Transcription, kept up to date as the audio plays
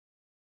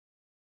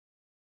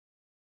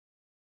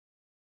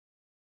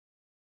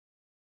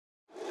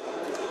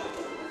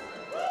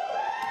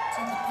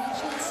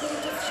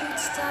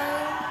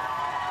time.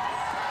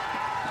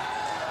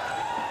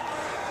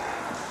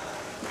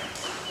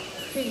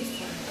 Pretty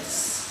fast.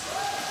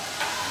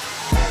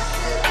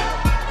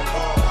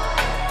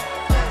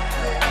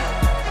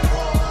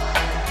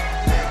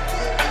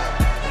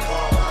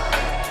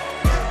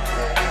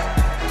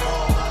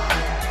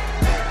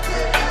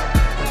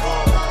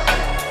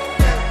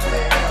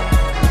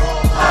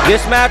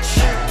 This match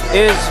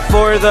is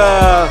for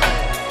the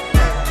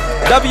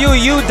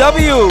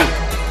WUW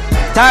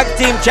Tag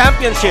Team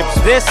Championships.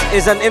 This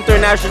is an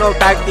international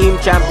tag team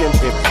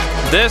championship.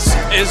 This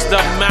is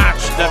the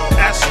match that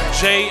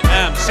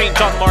SJM, St.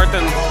 John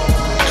Martin,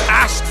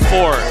 asked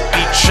for.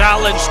 He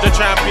challenged the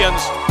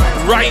champions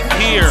right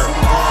here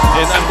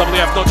in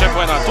MWF Noche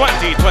Buena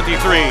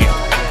 2023.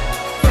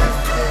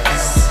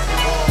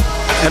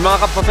 And mga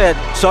kapatid,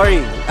 sorry,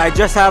 I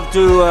just have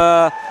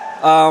to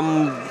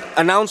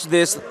announce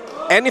this.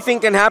 Anything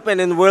can happen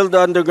in World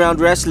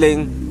Underground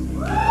Wrestling.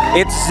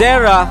 It's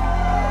Zera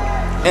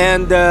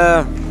and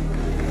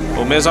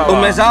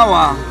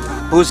Umezawa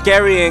who's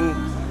carrying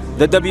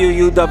the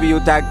WUW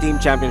Tag Team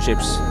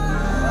Championships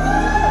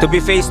to be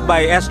faced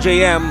by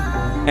SJM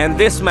and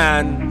this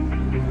man,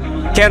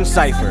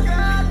 Cifer.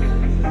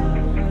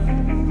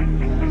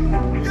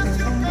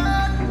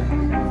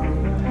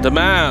 The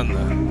man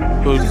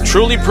who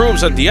truly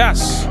proves that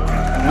yes,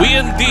 we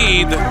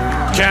indeed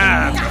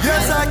can.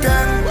 Yes, I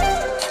can.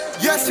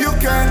 Yes, you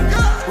can.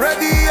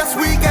 Ready as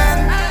we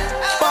can.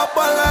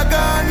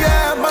 Papalagan,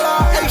 yeah,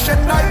 Mala Asian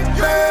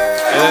Nightmare.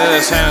 And in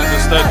his hand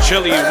is the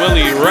Chili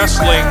Willy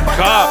Wrestling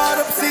Cup,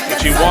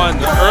 which he won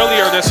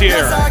earlier this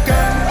year.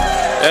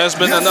 It has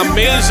been an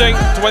amazing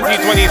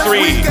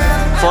 2023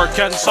 for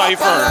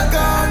Cifer.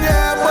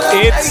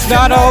 It's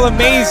not all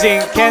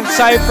amazing.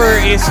 Cifer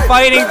is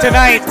fighting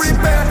tonight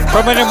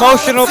from an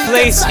emotional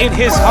place in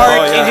his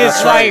heart, in his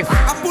life.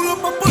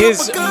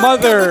 His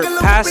mother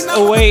passed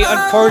away,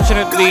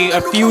 unfortunately,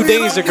 a few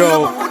days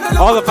ago.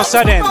 All of a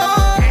sudden,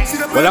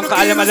 walang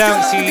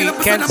kaalam-alam si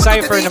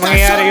Cifer na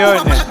mangyayari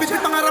yun.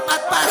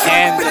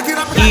 And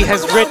he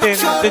has written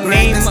the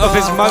name of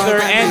his mother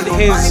and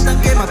his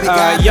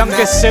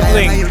youngest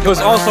sibling,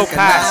 who's also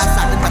passed,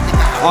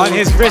 on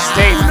his wrist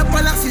tape.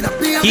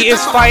 He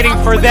is fighting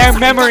for their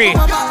memory.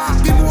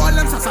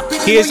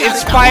 He is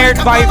inspired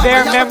by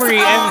their memory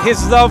and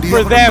his love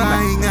for them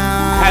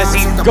as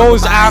he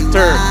goes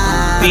after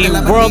the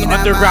World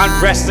Underground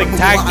Wrestling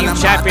Tag Team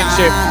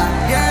Championship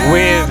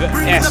with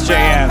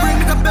SJM.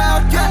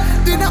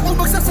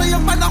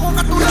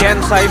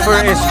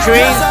 Cifer is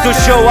trained to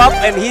show up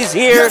and he's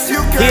here.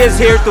 He is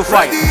here to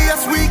fight.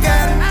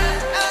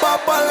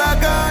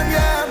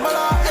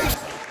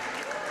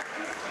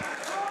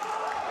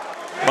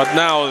 But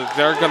now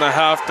they're gonna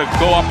have to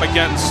go up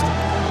against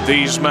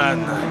these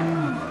men.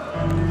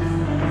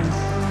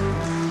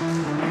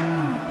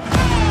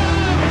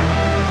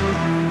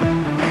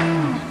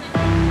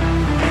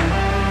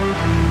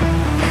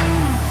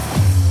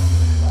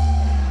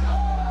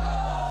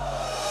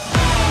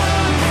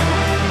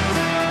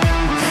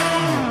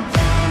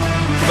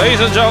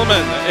 Ladies and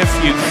gentlemen, if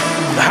you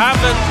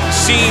haven't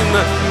seen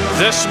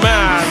this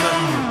man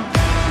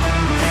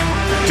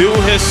do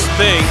his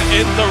thing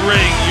in the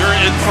ring, you're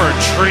in for a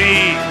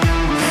treat.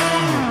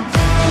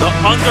 The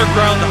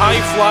Underground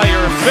High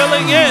Flyer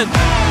filling in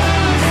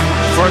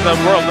for the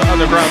World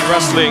Underground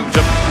Wrestling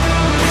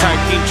Tag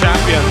Team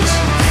Champions,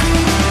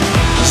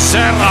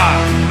 Zera.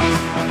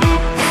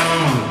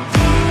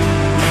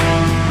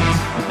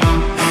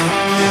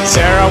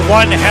 Zera,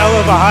 one hell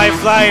of a high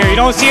flyer. You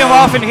don't see him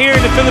often here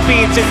in the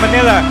Philippines, in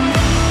Manila.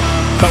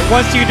 But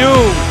once you do,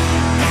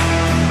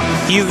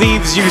 he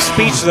leaves you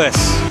speechless.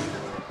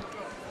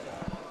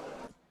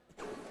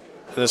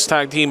 This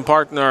tag team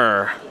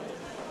partner,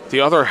 the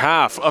other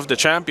half of the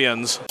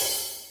champions.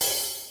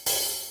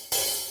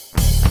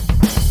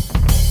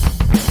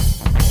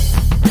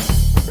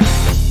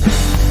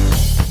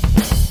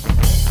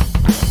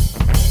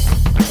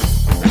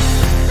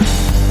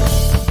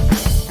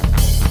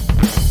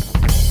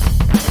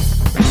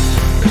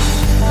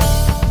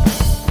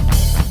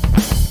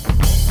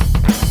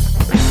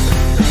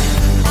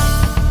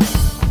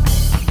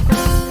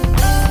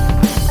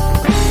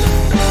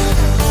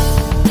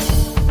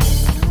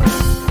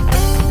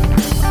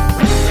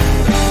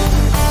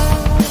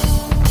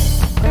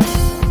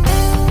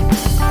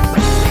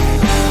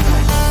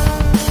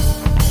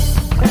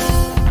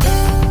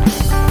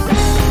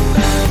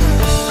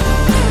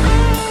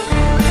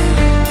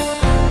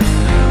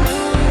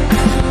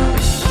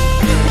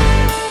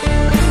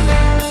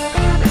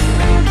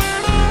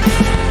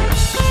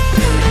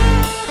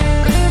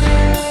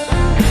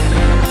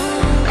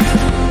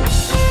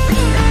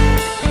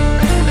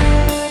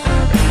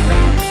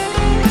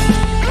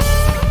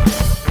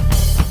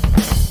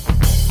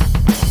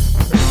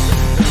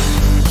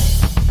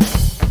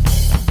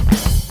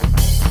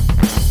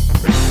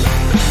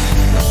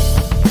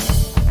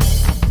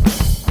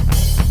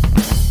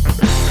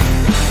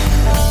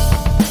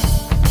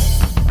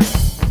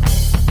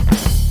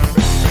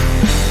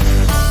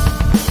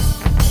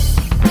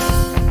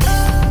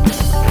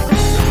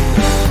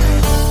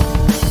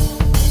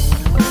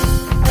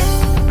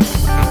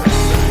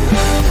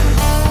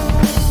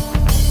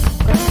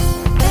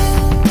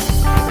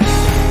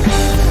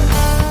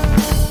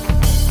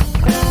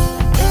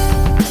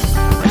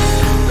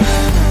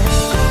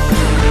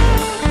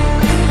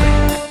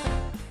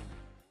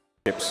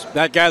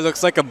 That guy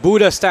looks like a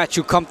Buddha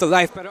statue come to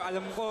life. Pero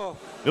alam ko,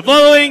 the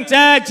following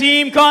tag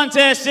team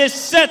contest is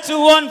set to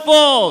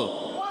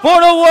unfold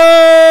for the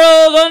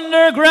World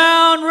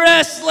Underground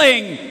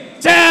Wrestling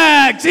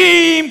Tag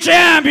Team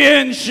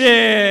Championship.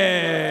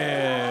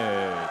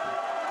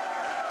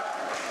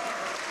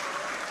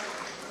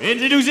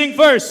 Introducing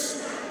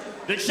first,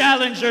 the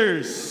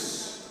challengers.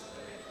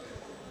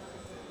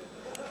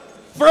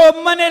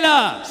 From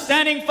Manila,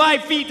 standing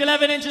 5 feet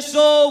 11 inches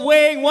tall,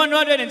 weighing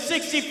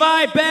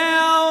 165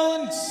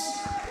 pounds,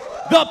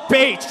 the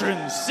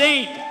patron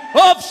saint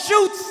of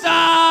shoot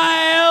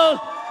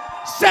style,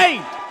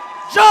 Saint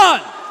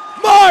John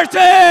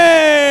Martin.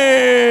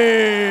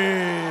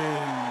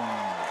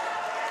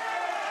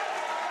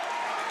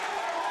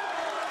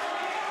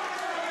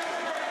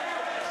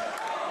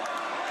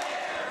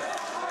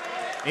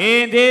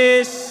 And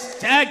his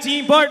tag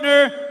team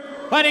partner,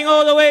 fighting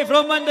all the way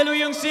from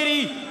Mandaluyong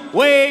City,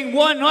 weighing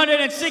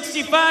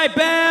 165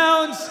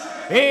 pounds,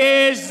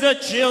 is the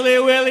Chili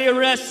Willy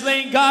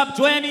Wrestling Cup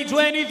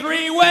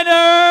 2023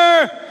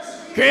 winner,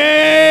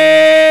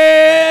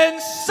 Ken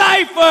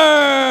Cifer.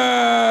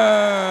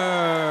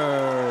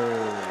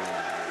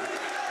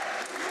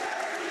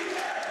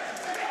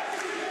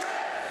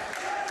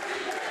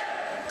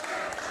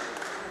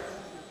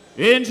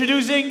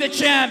 Introducing the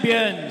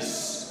champions.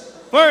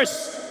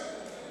 First,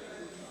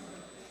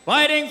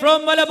 fighting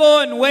from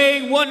Malabon,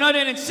 weighing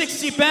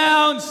 160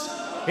 pounds,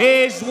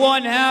 is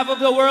one half of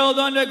the World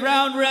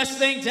Underground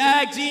Wrestling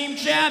Tag Team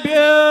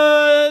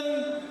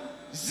Champion,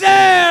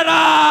 Zera!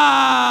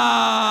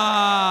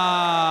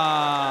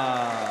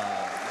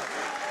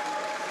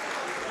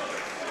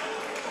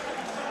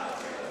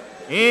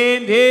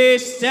 And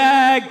his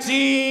tag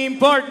team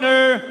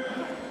partner,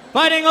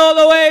 fighting all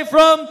the way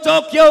from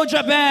Tokyo,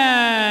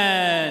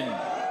 Japan,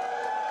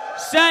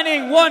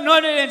 standing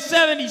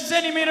 170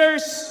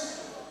 centimeters,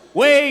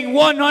 weighing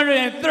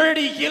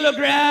 130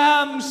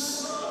 kilograms,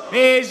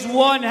 is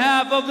one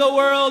half of the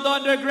World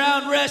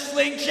Underground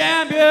Wrestling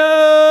Champion,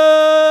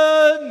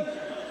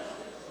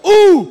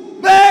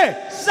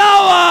 Umezawa!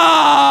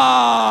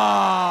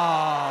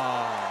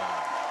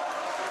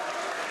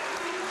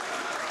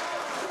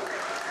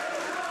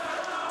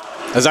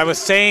 as I was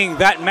saying,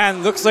 that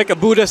man looks like a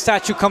Buddha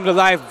statue come to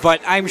life, but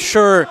I'm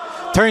sure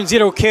Turn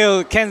Zero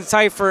Kill, Ken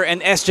Cifer,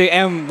 and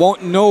SJM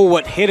won't know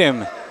what hit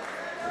him.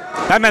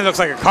 That man looks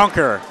like a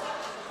conqueror.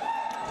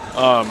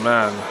 Oh,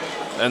 man.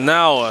 And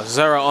now,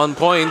 Zera on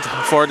point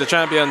for the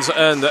champions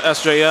and the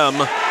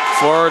SJM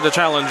for the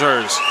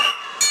challengers.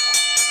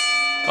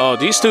 Oh,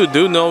 these two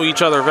do know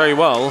each other very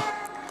well.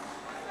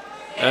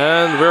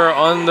 And we're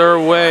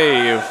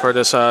underway for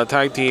this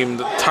tag team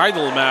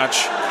title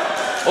match.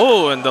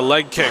 Oh, and the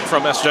leg kick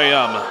from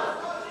SJM.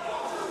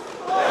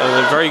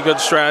 A very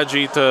good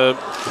strategy to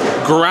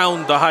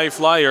ground the high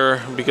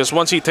flyer, because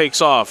once he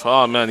takes off,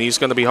 oh man, he's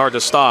going to be hard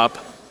to stop.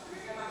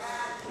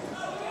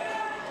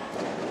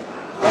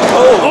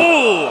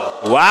 Oh!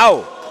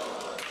 Wow!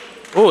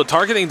 Oh,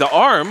 targeting the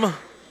arm.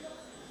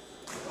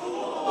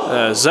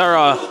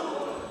 Zera,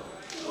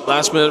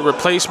 last minute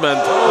replacement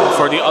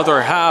for the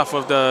other half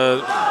of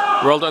the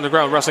World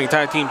Underground Wrestling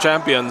Tag Team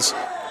Champions.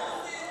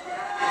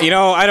 You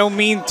know, I don't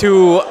mean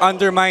to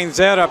undermine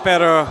Zera,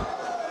 pero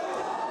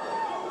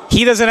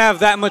he doesn't have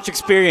that much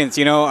experience,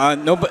 you know.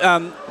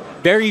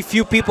 Very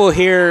few people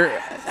here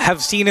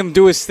have seen him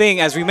do his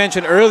thing, as we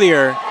mentioned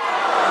earlier,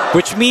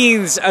 which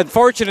means,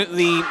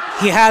 unfortunately,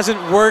 he hasn't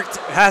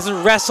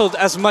wrestled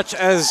as much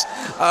as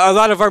a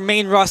lot of our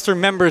main roster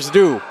members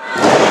do.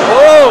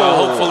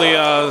 Hopefully,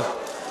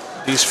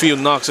 these few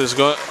knocks is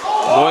going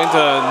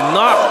to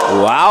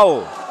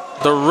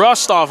knock the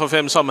rust off of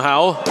him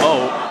somehow.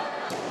 Oh.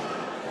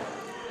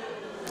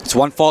 It's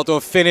one fall to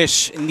a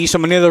finish. Hindi sa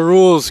Manila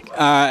rules,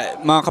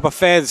 mga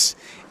kapafeds.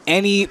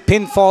 Any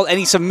pinfall,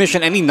 any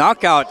submission, any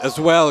knockout as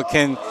well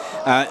can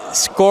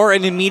score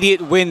an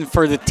immediate win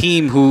for the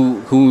team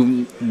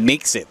who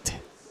makes it.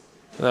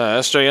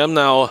 SJM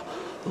now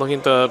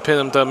looking to pin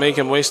him to make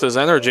him waste his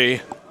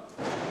energy.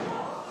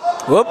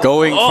 Whoop.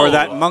 Going for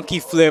that monkey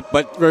flip,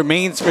 but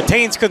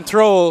retains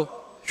control.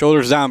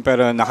 Shoulders down,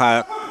 pero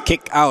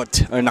naka-kick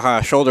out, or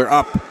naka-shoulder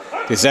up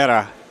to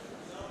Zera.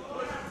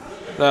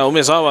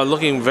 Umezawa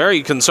looking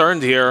very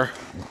concerned here.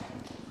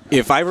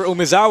 If I were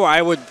Umezawa,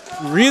 I would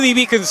really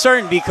be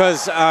concerned,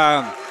 because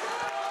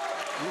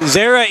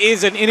Zera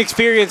is an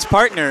inexperienced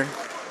partner.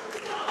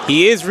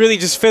 He is really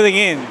just filling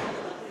in.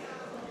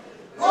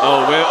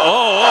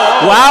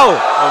 Wow!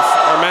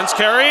 Our man's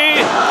carry.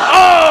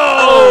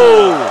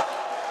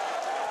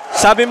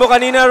 Sabi mo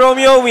kanina,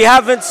 Romeo, we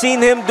haven't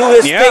seen him do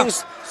his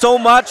things so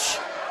much.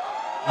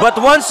 But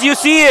once you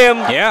see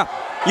him,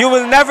 you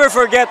will never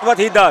forget what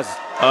he does.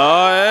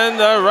 And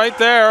right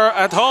there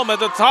at home at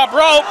the top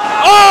rope.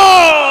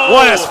 Oh!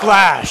 What a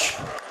splash!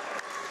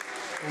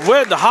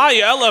 With high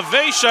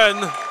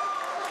elevation.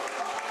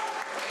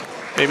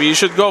 Maybe you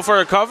should go for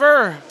a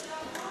cover.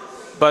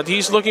 But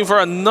he's looking for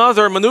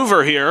another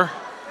maneuver here.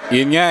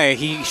 Yun nga eh.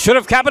 He should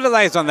have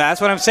capitalized on that.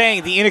 That's what I'm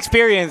saying. The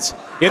inexperience.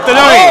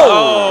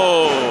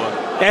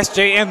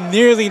 SJM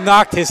nearly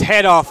knocked his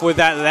head off with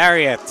that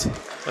lariat.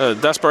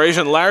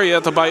 Desperation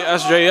lariat by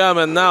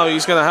SJM, and now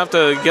he's going to have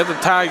to get the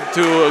tag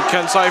to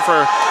Ken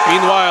Cifer.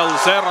 Meanwhile,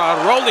 Zera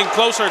rolling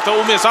closer to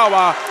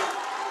Umezawa.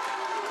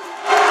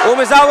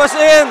 Umezawa's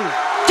in!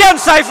 Ken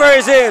Cifer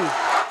is in!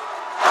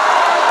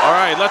 All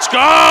right, let's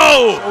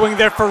go! Showing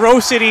their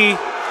ferocity.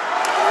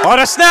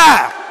 Oras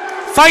na!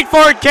 Fight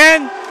for it,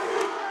 Ken!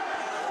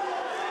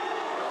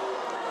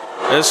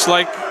 It's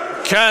like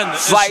Ken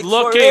Fight is for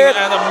looking it.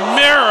 at a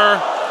mirror.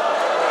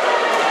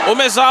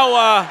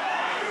 Umezawa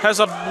has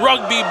a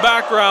rugby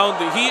background.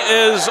 He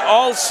is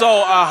also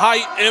a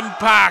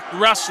high-impact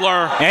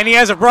wrestler. And he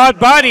has a broad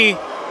body.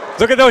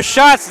 Look at those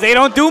shots. They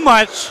don't do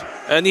much.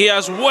 And he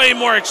has way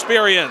more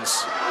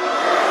experience.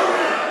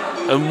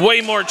 And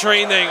way more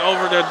training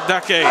over the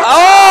decades.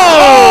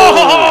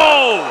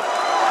 Oh!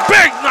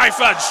 Big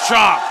knife-edge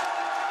chop.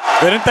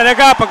 Ganun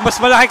talaga pag mas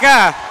malaki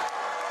ka.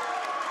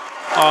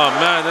 Oh,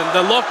 man. And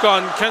the look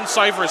on Ken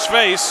Cifer's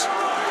face.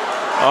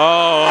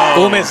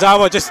 Oh.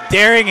 Umezawa just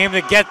daring him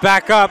to get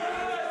back up.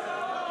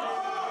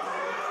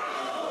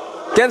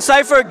 Ken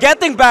Cifer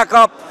getting back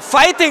up,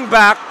 fighting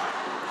back.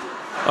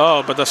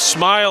 Oh, but the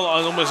smile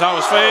on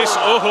Umezawa's face.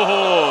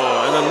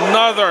 Oh, and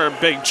another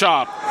big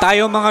chop.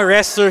 Tayo mga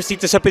wrestlers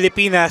dito sa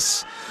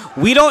Pilipinas,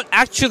 we don't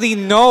actually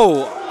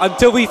know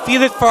until we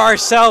feel it for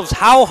ourselves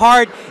how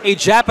hard a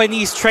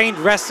Japanese trained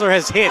wrestler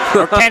has hit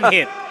or can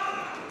hit.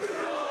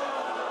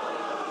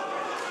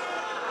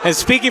 And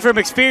speaking from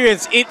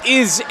experience, it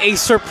is a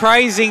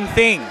surprising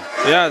thing.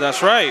 Yeah,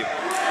 that's right.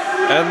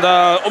 And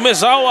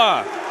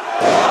Umezawa,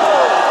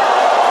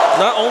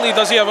 not only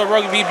does he have a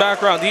rugby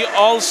background, he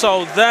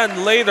also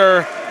then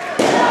later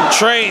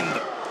trained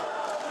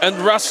and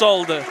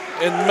wrestled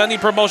in many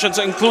promotions,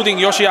 including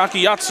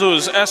Yoshiaki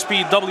Yatsu's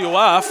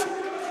SPWF.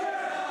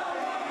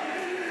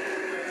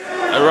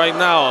 And right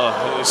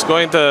now, he's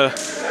going to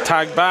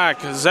tag back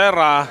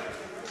Zera.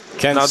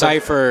 Ken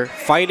Cifer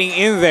fighting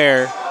in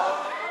there.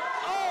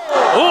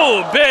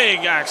 Ooh,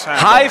 big axe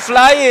handle. High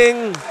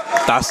flying.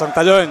 Taas ang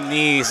talon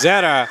ni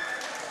Zera.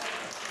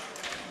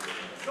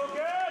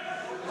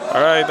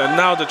 All right, and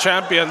now the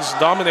champions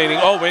dominating.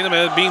 Oh, wait a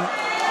minute, being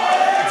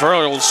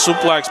vertical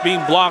suplex being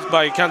blocked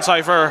by Ken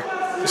Cifer.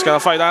 He's gonna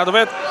fight out of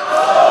it.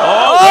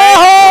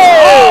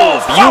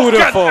 Oh,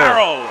 beautiful.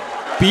 Arrow.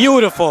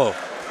 Beautiful.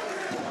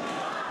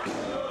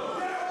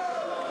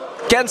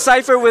 Ken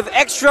Cifer with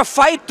extra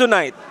fight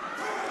tonight.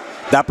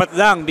 Dapat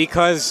lang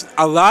because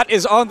a lot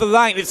is on the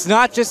line. It's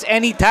not just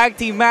any tag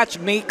team match.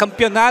 May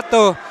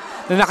kampeonato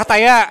na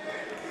nakataya.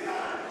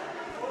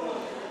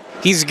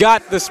 He's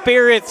got the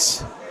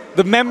spirits,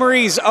 the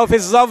memories of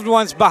his loved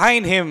ones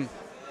behind him.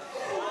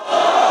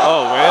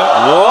 Oh, man.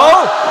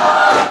 Whoa!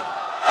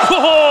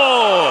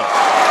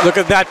 Oh! Look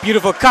at that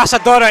beautiful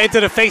Casadora into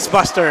the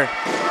facebuster.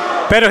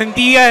 Pero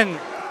hindi yan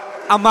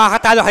ang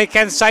makakatalo kay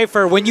Ken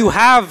Cifer. When you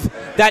have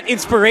that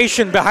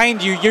inspiration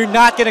behind you, you're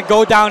not gonna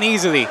go down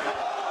easily.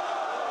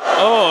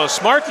 Oh,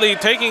 smartly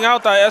taking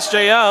out the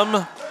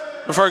SJM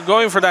before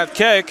going for that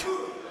kick.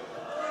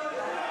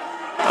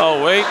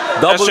 Oh, wait.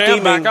 Double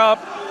SJM teaming. back up.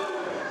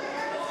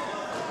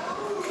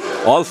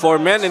 All four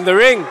men in the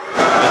ring.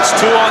 It's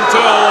 2-on-2.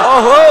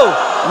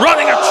 Oh,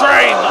 Running a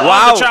train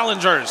Wow. on the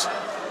challengers.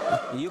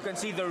 you can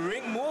see the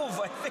ring move,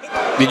 I think.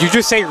 Did you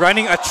just say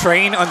running a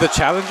train on the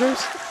challengers?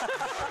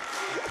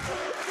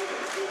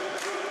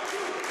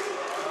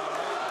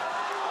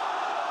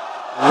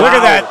 Look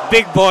at that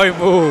big boy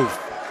move.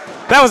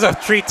 That was a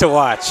treat to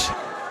watch.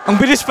 Ang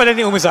bilis pala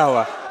ni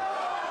Umezawa.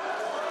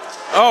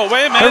 Oh,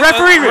 wait a minute. The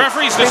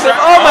referee's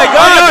distracted. Oh my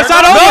God! no, it's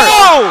not over.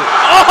 No!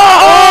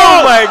 Oh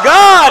my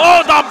God!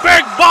 Oh, the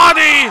big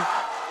body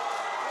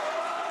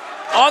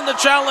on the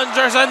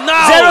challengers, and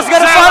now Zera's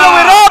gonna Zera. follow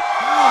it up!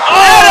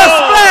 And a Oh!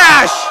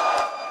 splash!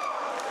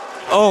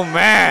 Oh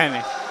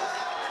man.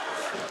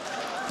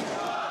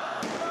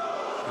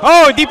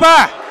 Oh, hindi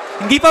pa.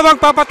 Hindi pa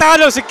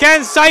magpapatalo si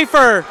Ken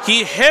Cifer.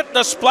 He hit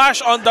the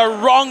splash on the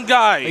wrong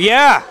guy.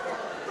 Yeah.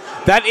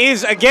 That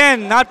is,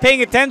 again, not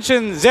paying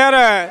attention.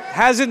 Zera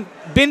hasn't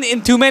been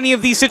in too many of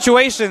these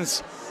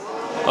situations.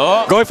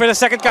 Oh, Going for the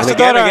second again,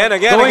 Casadora.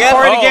 again, Going again.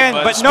 for it Oh, again.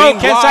 but But it's no, being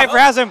Ken blocked. Cifer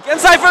has him. Ken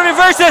Cifer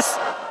reverses!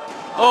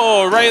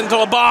 oh, right into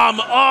a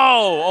bomb.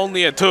 Oh,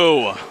 only a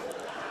 2.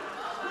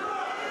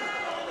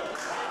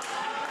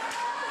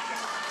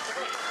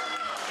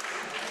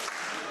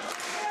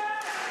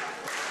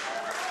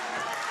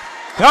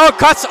 No,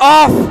 cuts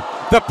off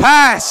the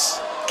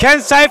pass. Ken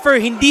Cifer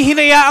hindi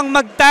hinayaang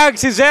mag-tag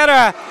si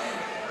Zera.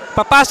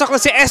 Papasok na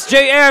si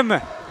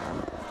SJM.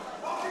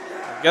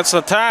 Gets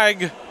the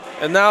tag,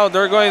 and now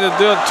they're going to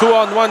do a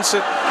 2-on-1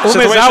 Umezawa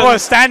situation.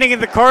 standing in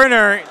the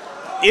corner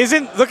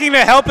isn't looking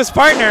to help his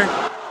partner.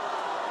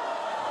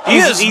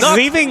 He's not-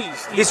 leaving.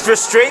 He's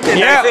frustrated,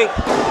 Yeah. I think.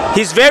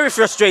 He's very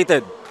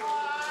frustrated.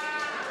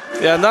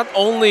 Yeah, not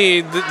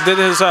only did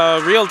his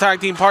real tag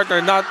team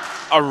partner not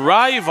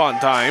arrive on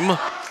time,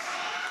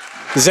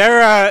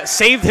 Zera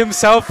saved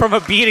himself from a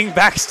beating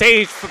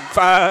backstage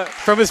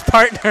from his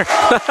partner.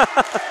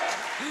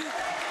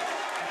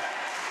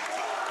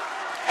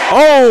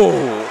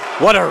 Oh,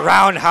 What a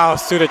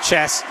roundhouse to the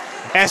chest.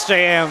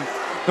 SJM.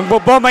 Nung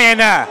boboma yan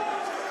na.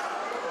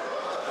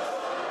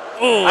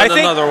 Oh, I think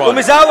another one.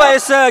 Umezawa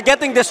is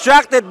getting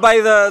distracted by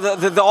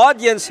the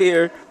audience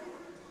here.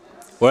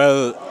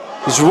 Well,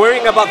 he's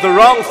worrying about the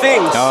wrong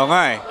things. Oo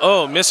nga eh.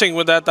 Oh, missing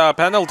with that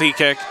penalty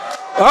kick.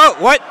 Oh,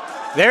 what?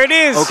 There it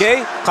is.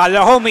 Okay.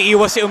 Kala ko may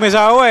iwas si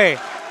Umezawa eh.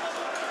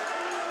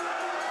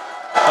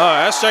 Oh,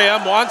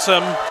 SJM wants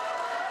him.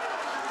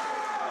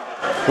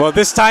 Well,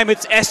 this time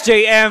it's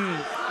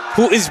SJM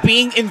who is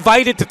being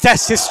invited to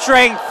test his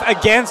strength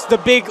against the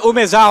big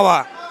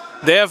Umezawa.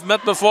 They have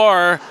met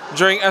before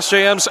during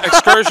SJM's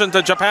excursion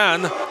to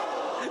Japan.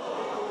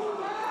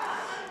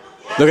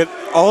 Look at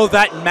all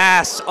that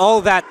mass,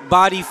 all that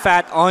body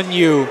fat on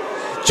you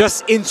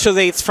just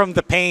insulates from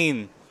the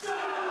pain.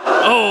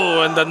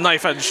 Oh, and the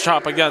knife edge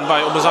chop again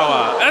by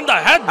Umezawa. And the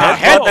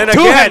headbutt. And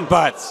Two again.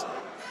 headbutts.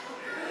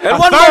 And A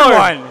one third more.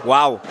 one.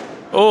 Wow.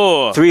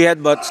 Oh, 3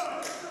 headbutts.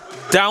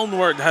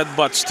 downward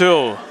headbutts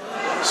too.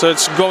 So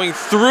it's going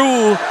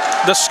through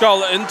the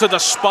skull into the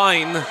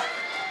spine.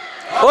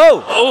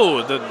 Whoa.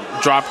 Oh, the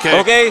drop kick.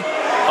 Okay.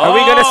 Are we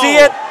gonna see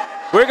it?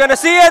 We're gonna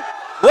see it.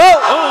 Whoa.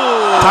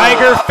 Oh,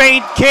 Tiger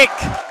feint kick.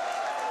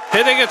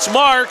 hitting its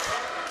mark.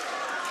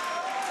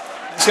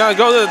 He's gonna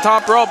go to the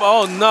top rope.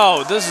 Oh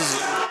no, this is.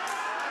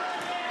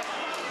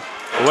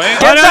 Wait.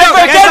 Ken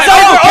Cifer, Ken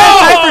Cifer. Ken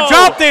Oh! Cifer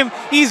dropped him.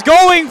 He's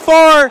going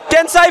for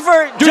Ken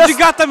Cifer. Just,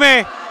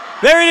 Jujigatame.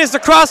 There it is, the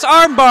cross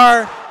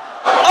armbar.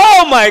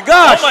 oh my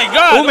gosh. Oh my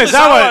God!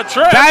 Umezawa,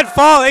 trip. bad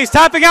fall. He's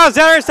tapping out.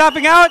 Zera is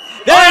tapping out.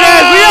 There it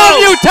is. We are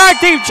new tag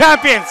team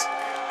champions.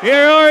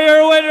 Here are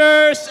your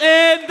winners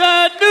in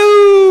the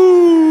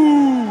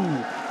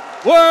new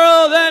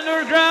World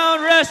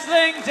Underground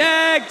Wrestling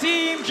Tag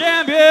Team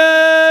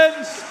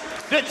Champions,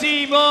 the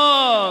team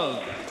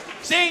of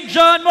St.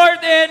 John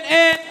Martin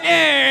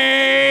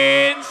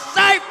and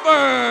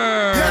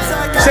Cifer.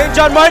 St.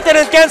 John Martin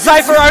and Ken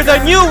Cifer are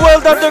the new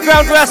World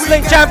Underground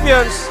Wrestling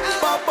Champions.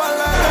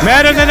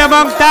 Meron na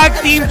namang tag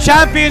team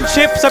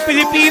championship sa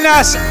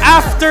Pilipinas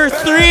after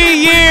 3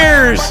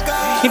 years.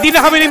 Hindi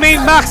na kami ni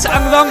Main Max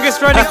ang longest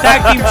running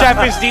tag team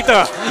champions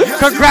dito.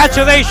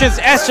 Congratulations,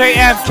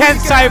 SJM, Ken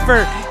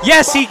Cifer.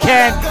 Yes, he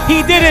can.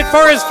 He did it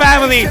for his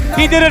family.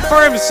 He did it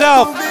for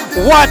himself.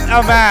 What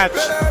a match.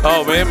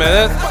 Oh, wait a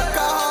minute.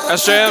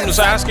 SJM is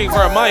asking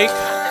for a mic.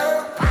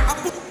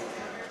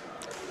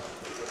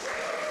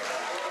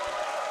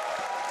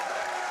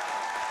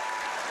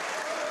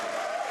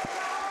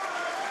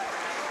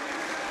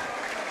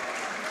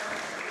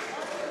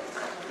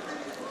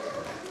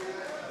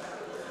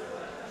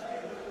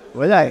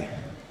 Wala eh.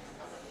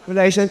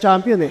 Wala isang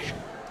champion eh.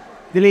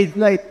 Delayed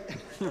flight.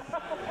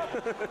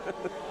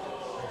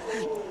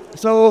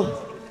 So,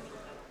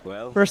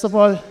 Well, first of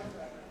all,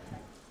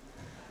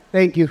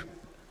 thank you.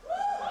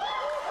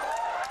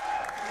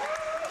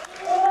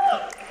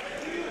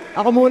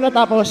 Ako muna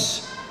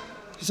tapos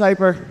si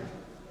Cifer.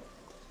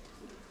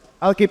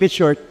 I'll keep it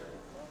short.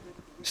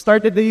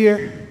 Started the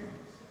year.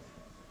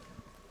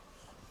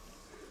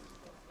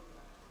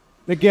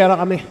 Nagyara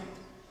kami.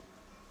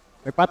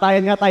 May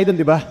patayan nga tayo dun,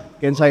 di ba?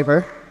 Ken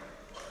Cifer.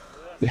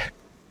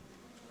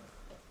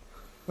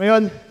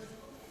 Ngayon,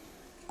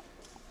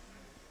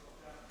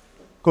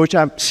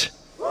 co-champs.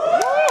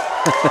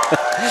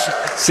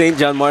 St.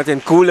 John Martin,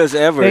 cool as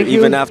ever, Thank you.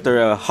 even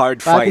after a hard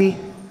Pati, fight.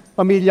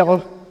 pamilya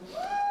ko.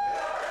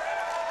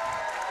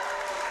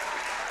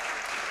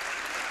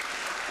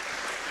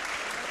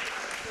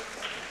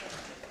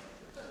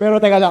 Pero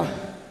teka lang.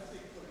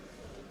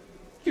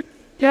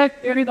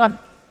 Check, you're on.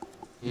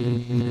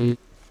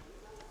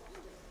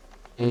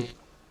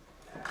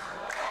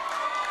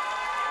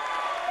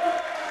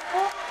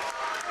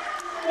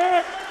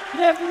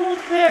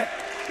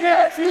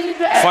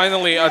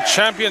 Finally, a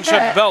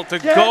championship belt to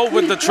go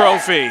with the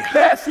trophy.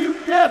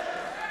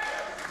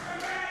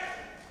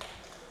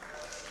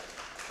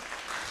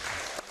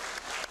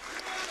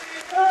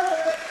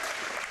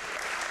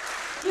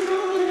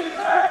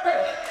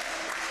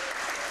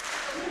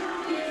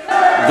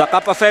 The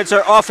Kappa Feds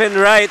are often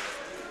right.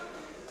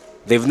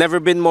 They've never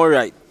been more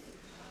right.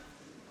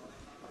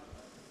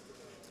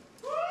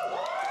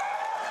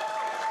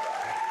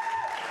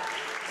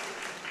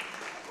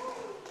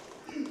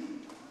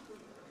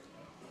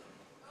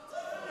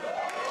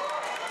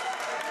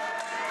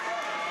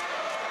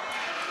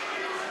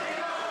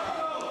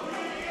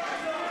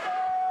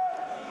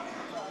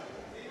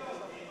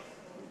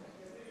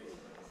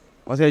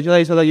 Pasensya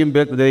na isa lang yung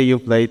belt today,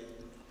 yung flight.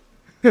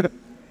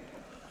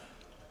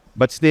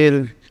 But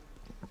still,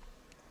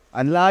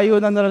 ang layo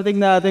na narating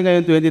natin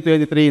ngayon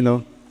 2023,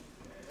 no?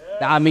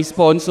 Daming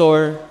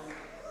sponsor,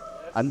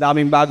 ang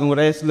daming bagong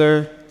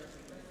wrestler,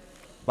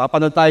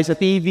 papanood tayo sa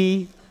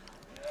TV,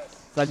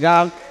 sa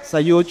Gank,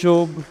 sa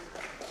YouTube.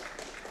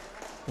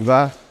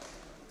 Diba?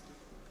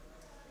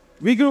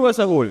 We grew as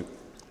a whole.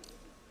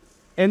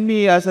 And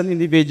me as an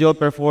individual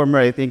performer,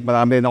 I think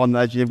marami rin ako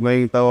na-achieve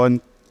ngayong taon.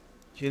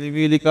 Chili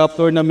Willy Cup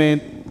Tournament,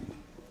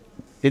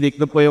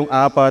 tiniklo po yung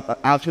 4,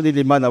 actually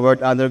 5 na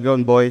World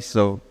Underground Boys,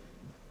 so.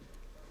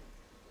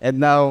 And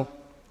now,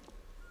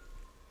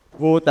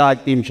 Who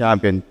Tag Team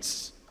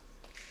Champions.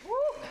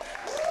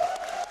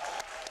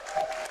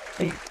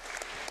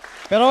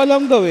 Pero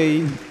along the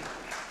way,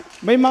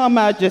 may mga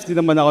matches din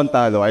naman akong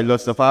talo. I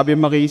lost to Fabio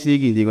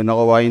Makisig, hindi ko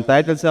nakuha yung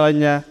title sa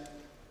kanya.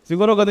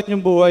 Siguro ganun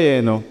yung buhay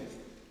no?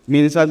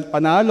 Minsan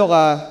panalo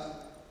ka,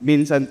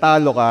 minsan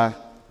talo ka.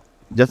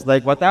 Just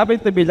like what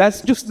happened to me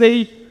last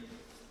Tuesday.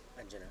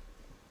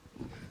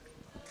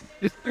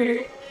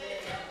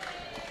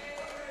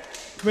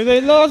 When I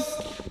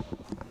lost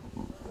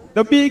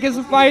the biggest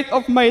fight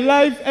of my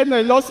life and I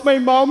lost my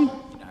mom.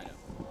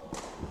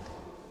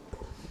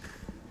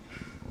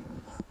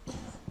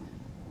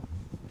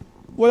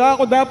 Wala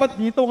ako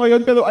dapat dito ngayon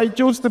pero I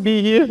chose to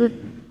be here.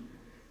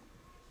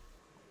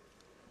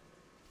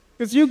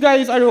 Because you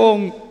guys are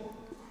wrong.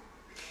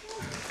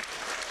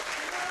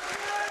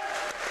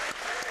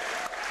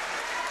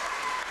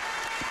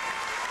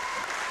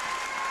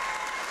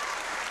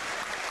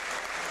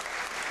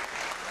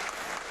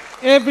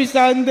 Every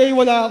Sunday,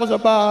 wala ako sa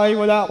bahay,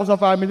 wala ako sa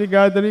family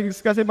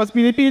gatherings kasi mas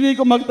pinipili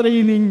ko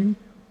mag-training.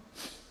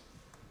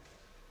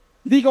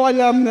 Hindi ko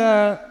alam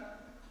na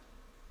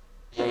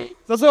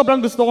sa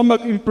sobrang gusto ko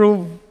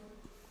mag-improve,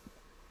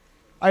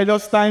 I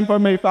lost time for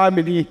my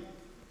family.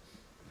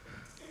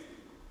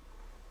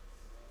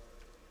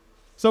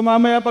 So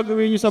mamaya pag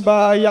uwi nyo sa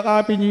bahay,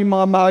 yakapin nyo yung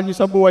mga mahal nyo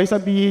sa buhay,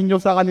 sabihin nyo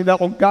sa kanila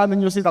kung gaano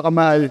nyo sila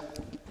kamahal.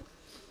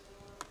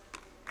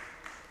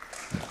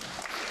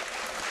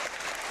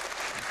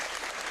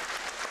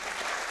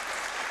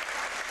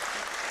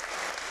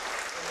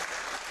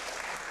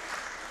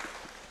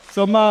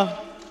 So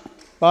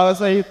para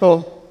sa ito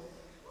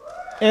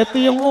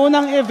yung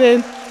unang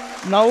event,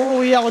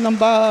 nauuwi ako ng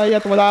bahay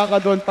at wala ka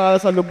doon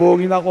para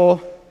salubungin ako.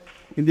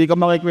 Hindi ko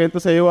makikwento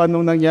sa iyo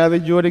anong nangyari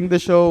during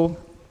the show.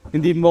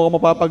 Hindi mo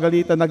ako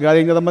mapapagalitan na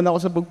galing na naman ako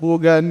sa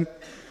bugbugan.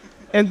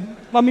 And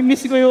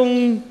mamimiss ko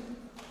yung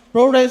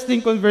pro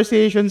wrestling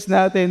conversations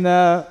natin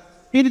na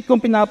pilit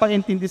kong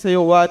pinapaintindi sa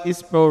iyo what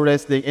is pro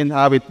wrestling and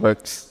how it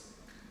works.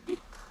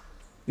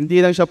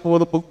 Hindi lang siya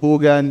puro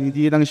bugbugan,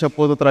 hindi lang siya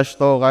puro trash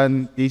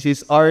talkan. This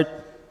is art,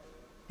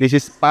 this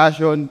is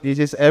passion, this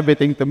is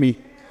everything to me.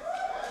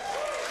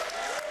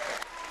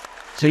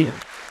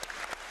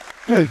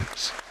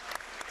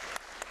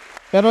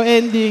 Pero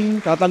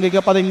ending, tatanggi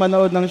ka pa rin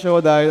manood ng show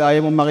dahil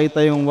ayaw mo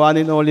makita yung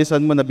one and only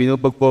son mo na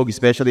binubugbog,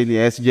 especially ni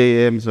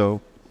SJM.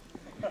 So,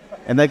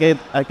 and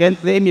I can't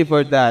blame you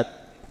for that.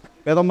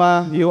 Pero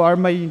you are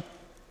my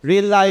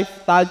real life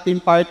tag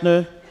team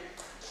partner.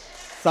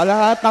 Sa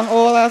lahat ng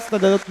oras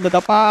na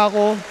nadapa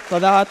ako,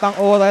 sa lahat ng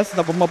oras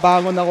na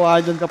bumabangon ako,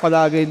 andyan ka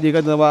palagi, hindi ka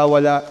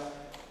nawawala.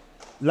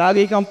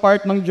 Lagi kang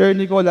part ng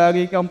journey ko,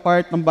 lagi kang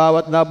part ng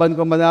bawat laban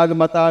ko, manalo,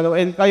 matalo.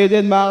 And kayo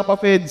din mga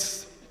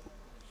kapapeds.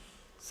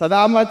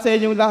 Salamat sa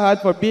inyong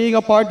lahat for being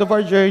a part of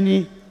our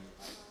journey.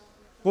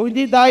 Kung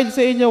hindi dahil sa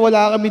inyo,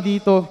 wala kami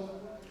dito.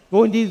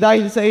 Kung hindi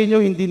dahil sa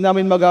inyo, hindi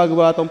namin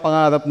magagawa itong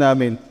pangarap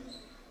namin.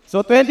 So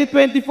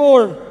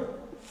 2024,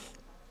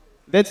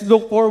 let's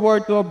look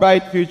forward to a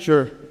bright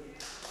future.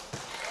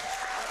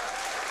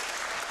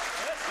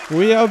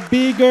 We have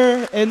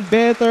bigger and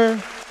better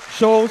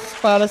shows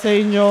para sa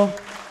inyo.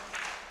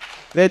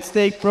 Let's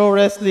take pro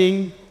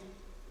wrestling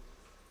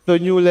to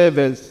new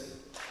levels.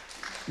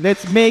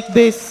 Let's make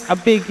this a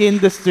big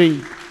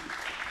industry.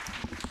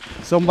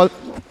 So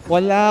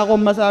wala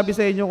akong masabi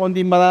sa inyo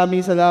kundi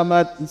maraming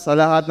salamat sa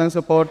lahat ng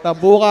suporta.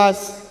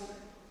 Bukas,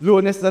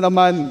 Lunes na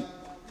naman,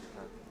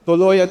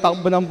 tuloy ang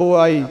takbo ng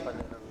buhay.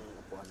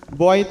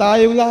 Buhay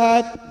tayong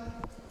lahat.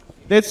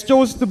 Let's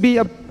choose to be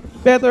a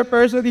better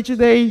person each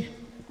day.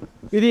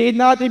 Piliin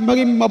natin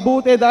maging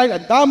mabuti dahil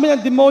ang dami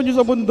ng demonyo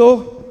sa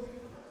mundo.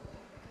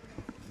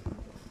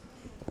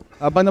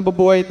 Habang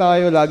nabubuhay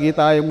tayo, lagi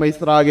tayong may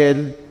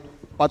struggle.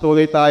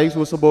 Patuloy tayong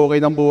susubukin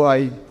ng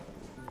buhay.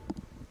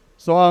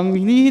 So ang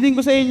hinihiling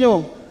ko sa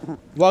inyo,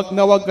 wag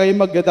na wag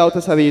kayong mag-doubt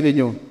sa sarili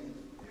nyo.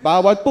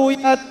 Bawat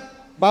puyat,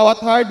 bawat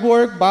hard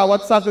work,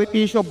 bawat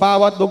sakripisyo,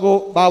 bawat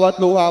dugo,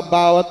 bawat luha,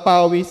 bawat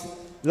pawis,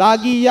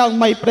 lagi yang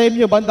may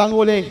premyo bandang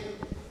uli.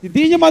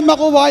 Hindi nyo man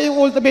makuha yung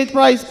ultimate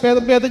prize, pero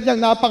meron niyang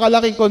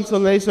napakalaking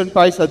consolation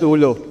prize sa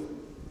dulo.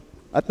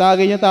 At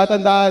lagi nyo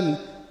tatandaan,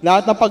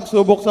 lahat ng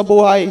pagsubok sa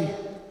buhay,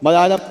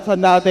 malalampasan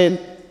natin.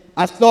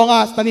 As long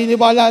as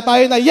naniniwala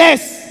tayo na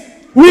yes,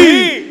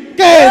 we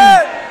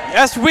can!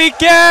 Yes, we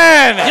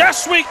can!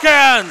 Yes, we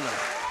can!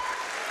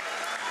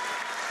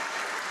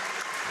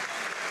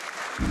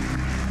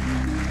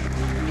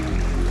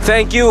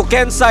 Thank you,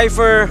 Ken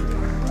Cifer.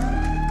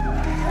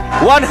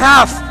 One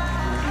half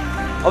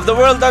of the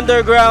World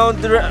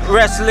Underground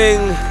Wrestling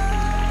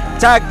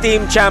Tag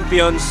Team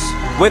Champions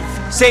with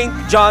St.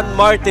 John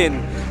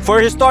Martin. For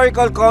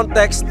historical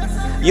context,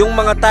 yung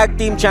mga tag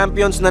team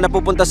champions na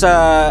napupunta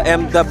sa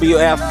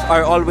MWF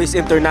are always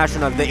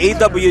international. The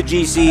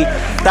AWGC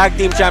Tag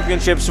Team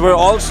Championships were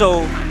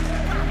also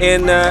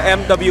in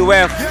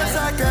MWF,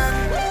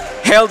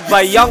 held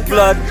by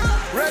Youngblood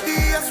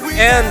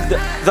and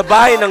the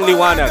Bahay ng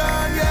Liwanag,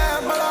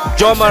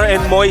 Jomar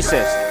and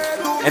Moises.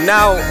 And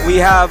now we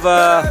have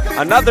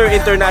another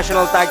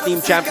international tag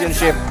team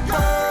championship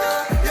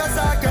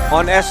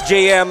on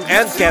SJM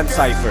and Ken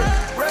Cifer.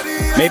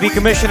 Maybe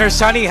Commissioner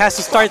Sunny has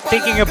to start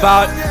thinking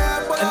about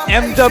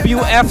an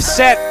MWF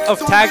set of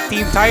tag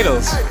team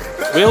titles.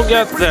 We'll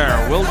get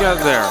there. We'll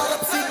get there.